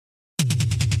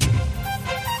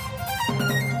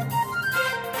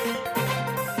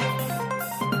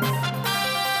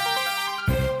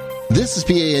This is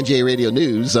PANJ Radio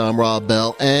News. I'm Rob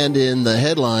Bell, and in the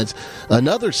headlines,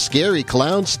 another scary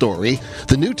clown story.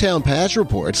 The Newtown Patch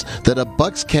reports that a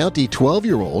Bucks County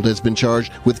 12-year-old has been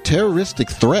charged with terroristic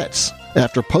threats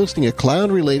after posting a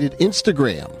clown-related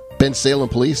Instagram. Bensalem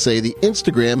police say the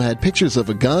Instagram had pictures of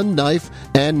a gun, knife,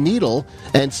 and needle,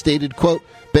 and stated, quote,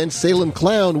 "Bensalem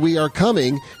clown, we are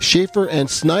coming, Schaefer and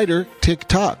Snyder,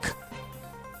 TikTok."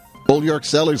 Old York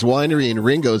Cellars Winery in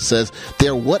Ringo says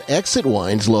their What Exit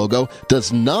Wines logo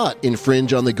does not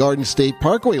infringe on the Garden State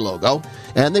Parkway logo,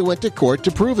 and they went to court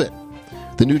to prove it.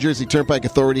 The New Jersey Turnpike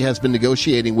Authority has been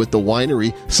negotiating with the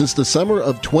winery since the summer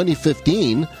of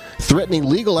 2015, threatening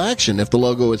legal action if the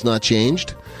logo is not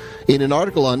changed. In an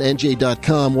article on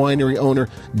NJ.com, winery owner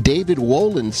David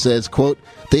Wolin says, quote,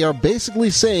 "They are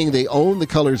basically saying they own the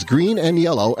colors green and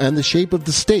yellow and the shape of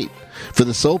the state for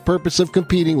the sole purpose of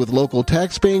competing with local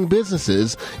tax-paying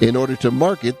businesses in order to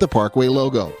market the Parkway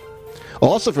logo."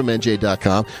 Also from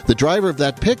NJ.com, the driver of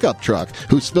that pickup truck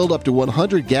who spilled up to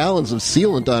 100 gallons of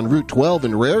sealant on Route 12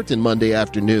 in Raritan Monday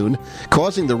afternoon,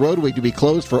 causing the roadway to be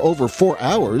closed for over 4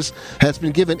 hours, has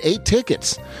been given 8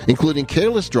 tickets, including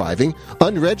careless driving,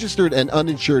 unregistered and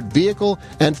uninsured vehicle,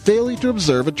 and failing to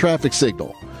observe a traffic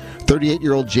signal.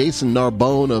 38-year-old Jason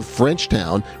Narbone of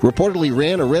Frenchtown reportedly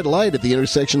ran a red light at the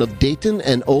intersection of Dayton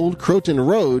and Old Croton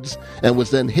Roads and was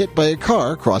then hit by a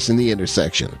car crossing the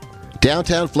intersection.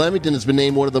 Downtown Flemington has been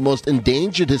named one of the most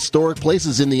endangered historic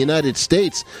places in the United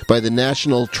States by the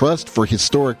National Trust for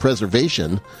Historic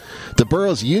Preservation. The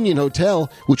borough's Union Hotel,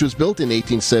 which was built in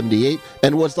 1878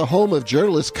 and was the home of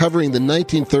journalists covering the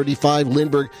 1935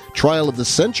 Lindbergh Trial of the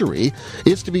Century,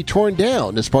 is to be torn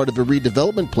down as part of a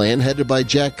redevelopment plan headed by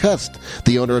Jack Cust,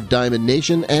 the owner of Diamond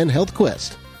Nation and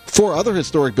HealthQuest. 4 other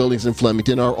historic buildings in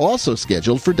Flemington are also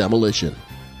scheduled for demolition.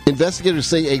 Investigators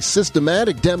say a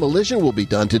systematic demolition will be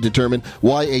done to determine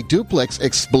why a duplex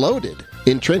exploded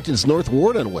in Trenton's North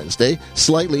Ward on Wednesday,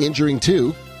 slightly injuring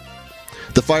 2.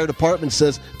 The fire department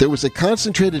says there was a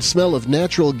concentrated smell of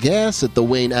natural gas at the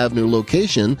Wayne Avenue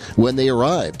location when they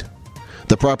arrived.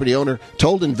 The property owner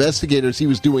told investigators he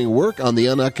was doing work on the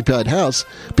unoccupied house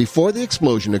before the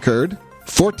explosion occurred.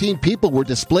 14 people were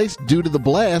displaced due to the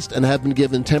blast and have been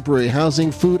given temporary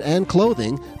housing, food, and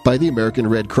clothing by the American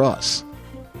Red Cross.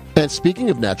 And speaking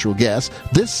of natural gas,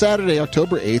 this Saturday,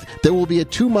 October 8th, there will be a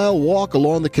 2-mile walk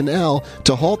along the canal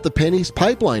to halt the PennEast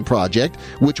Pipeline project,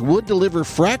 which would deliver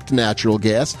fracked natural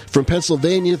gas from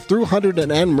Pennsylvania through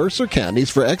Hunterdon and Mercer counties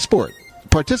for export.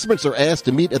 Participants are asked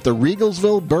to meet at the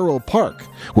Regalsville Borough Park,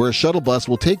 where a shuttle bus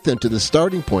will take them to the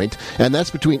starting point, and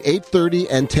that's between 8:30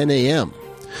 and 10 a.m.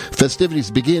 Festivities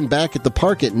begin back at the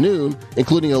park at noon,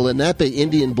 including a Lenape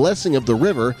Indian blessing of the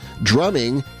river,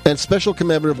 drumming, and special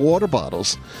commemorative water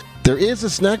bottles. There is a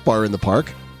snack bar in the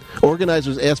park.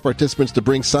 Organizers ask participants to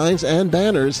bring signs and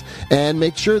banners and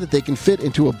make sure that they can fit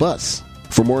into a bus.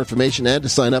 For more information and to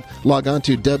sign up, log on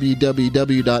to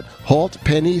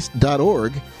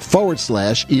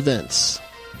www.haltpenneast.org/events.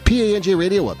 PANJ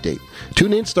Radio Update.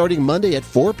 Tune in starting Monday at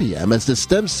 4 p.m. as the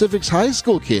STEM Civics High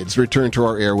School kids return to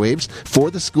our airwaves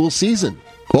for the school season.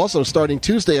 Also, starting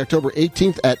Tuesday, October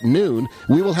 18th at noon,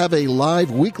 we will have a live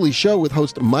weekly show with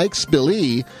host Mike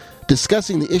Spillee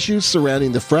discussing the issues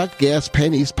surrounding the fracked gas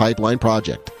PennEast Pipeline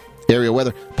project. Area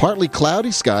weather: partly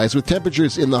cloudy skies with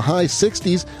temperatures in the high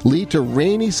 60s lead to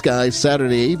rainy skies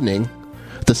Saturday evening.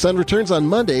 The sun returns on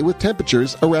Monday with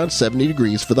temperatures around 70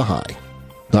 degrees for the high.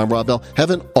 I'm Rob Bell.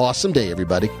 Have an awesome day,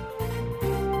 everybody.